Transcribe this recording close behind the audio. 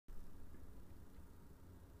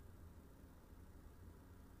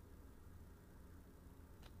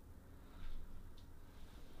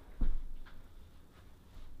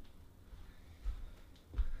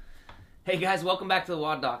Hey guys, welcome back to the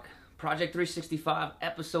WODdoc Project 365,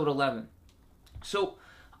 episode 11. So,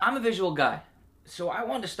 I'm a visual guy, so I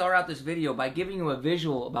wanted to start out this video by giving you a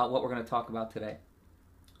visual about what we're going to talk about today.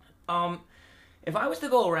 If I was to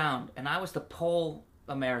go around and I was to poll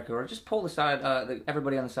America, or just poll the side,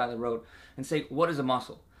 everybody on the side of the road, and say, what is a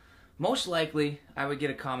muscle? Most likely, I would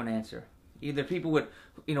get a common answer. Either people would,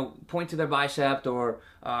 point to their bicep, or,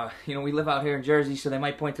 we live out here in Jersey, so they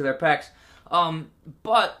might point to their pecs.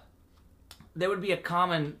 But there would be a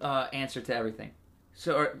common answer to everything.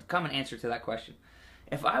 Or common answer to that question.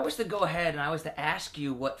 If I was to go ahead and I was to ask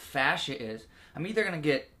you what fascia is, I'm either going to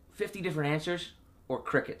get 50 different answers or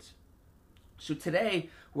crickets. So today,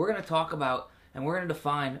 we're going to talk about and we're going to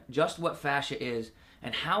define just what fascia is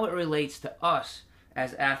and how it relates to us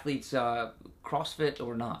as athletes, CrossFit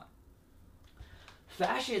or not.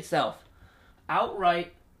 Fascia itself,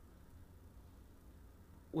 outright,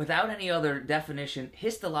 without any other definition,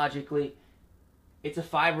 histologically, it's a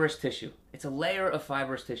fibrous tissue. It's a layer of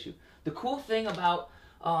fibrous tissue. The cool thing about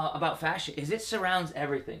fascia is it surrounds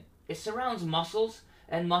everything. It surrounds muscles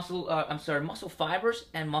and muscle fibers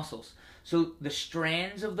and muscles. So the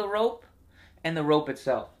strands of the rope and the rope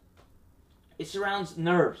itself. It surrounds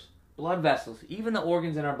nerves, blood vessels, even the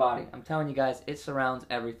organs in our body. I'm telling you guys, it surrounds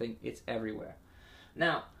everything. It's everywhere.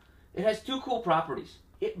 Now, it has two cool properties.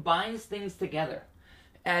 It binds things together.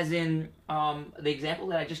 As in the example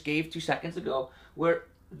that I just gave 2 seconds ago, where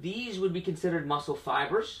these would be considered muscle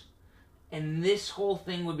fibers, and this whole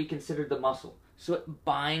thing would be considered the muscle. So it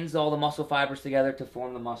binds all the muscle fibers together to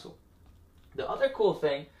form the muscle. The other cool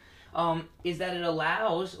thing is that it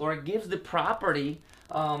allows, or it gives the property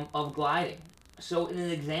of gliding. So in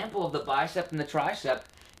an example of the bicep and the tricep,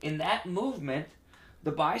 in that movement,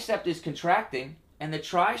 the bicep is contracting and the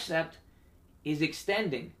tricep is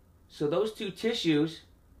extending. So those two tissues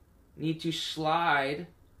need to slide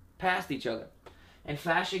past each other. And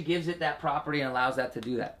fascia gives it that property and allows that to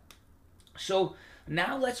do that. So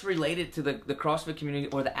now let's relate it to the CrossFit community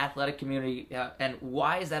or the athletic community, and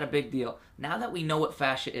why is that a big deal? Now that we know what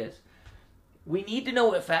fascia is, we need to know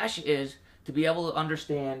what fascia is to be able to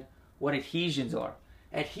understand what adhesions are.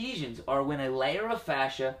 Adhesions are when a layer of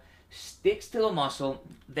fascia sticks to the muscle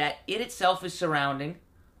that it itself is surrounding,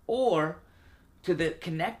 or to the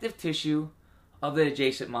connective tissue of the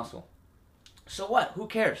adjacent muscle. So what? Who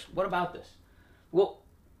cares? What about this? Well,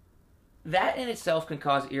 that in itself can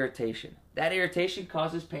cause irritation. That irritation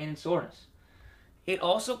causes pain and soreness. It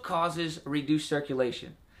also causes reduced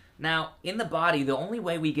circulation. Now, in the body, the only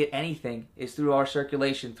way we get anything is through our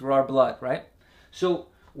circulation, through our blood, right? So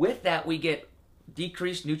with that, we get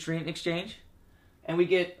decreased nutrient exchange, and we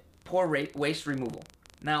get poor waste removal.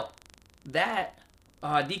 Now, that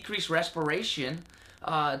decreased respiration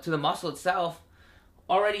to the muscle itself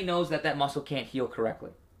already knows that muscle can't heal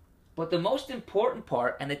correctly. But the most important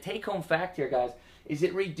part, and the take-home fact here, guys, is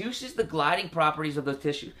it reduces the gliding properties of those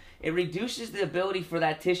tissues. It reduces the ability for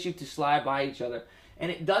that tissue to slide by each other. And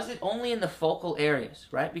it does it only in the focal areas,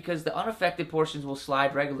 right? Because the unaffected portions will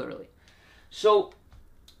slide regularly. So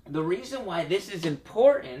the reason why this is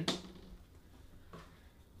important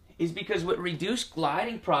is because with reduced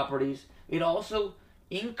gliding properties, it also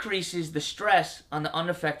increases the stress on the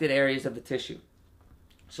unaffected areas of the tissue.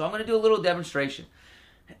 So I'm going to do a little demonstration.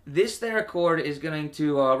 This theracord is going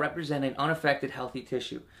to represent an unaffected healthy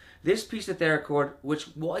tissue. This piece of theracord,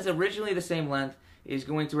 which was originally the same length, is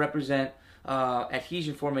going to represent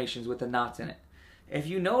adhesion formations with the knots in it. If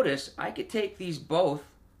you notice, I could take these both,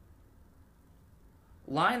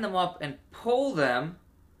 line them up, and pull them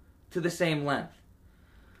to the same length.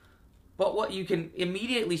 But what you can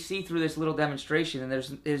immediately see through this little demonstration, and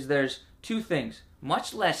there's two things.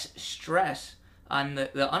 Much less stress on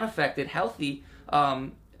the unaffected, healthy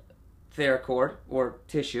theracord or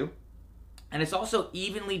tissue, and it's also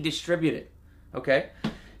evenly distributed. Okay?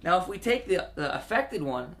 Now, if we take the affected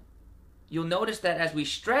one, you'll notice that as we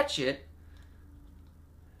stretch it,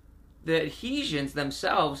 the adhesions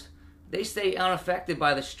themselves, they stay unaffected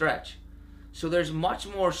by the stretch. So there's much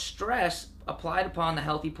more stress applied upon the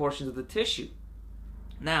healthy portions of the tissue.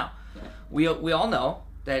 Now, we all know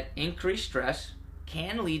that increased stress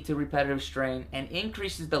can lead to repetitive strain and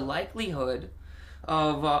increases the likelihood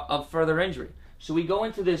of further injury. So we go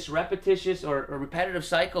into this repetitious or repetitive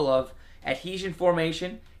cycle of adhesion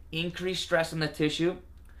formation, increased stress on the tissue,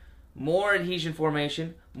 more adhesion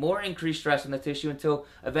formation, more increased stress on the tissue, until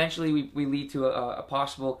eventually we lead to a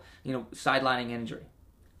possible sidelining injury.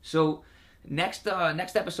 So next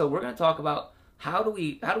episode, we're going to talk about how do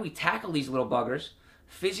we tackle these little buggers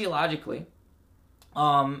physiologically,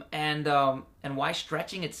 and why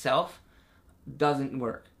stretching itself doesn't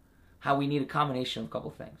work. How we need a combination of a couple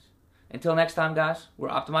things. Until next time, guys, we're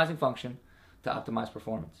optimizing function to optimize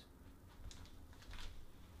performance.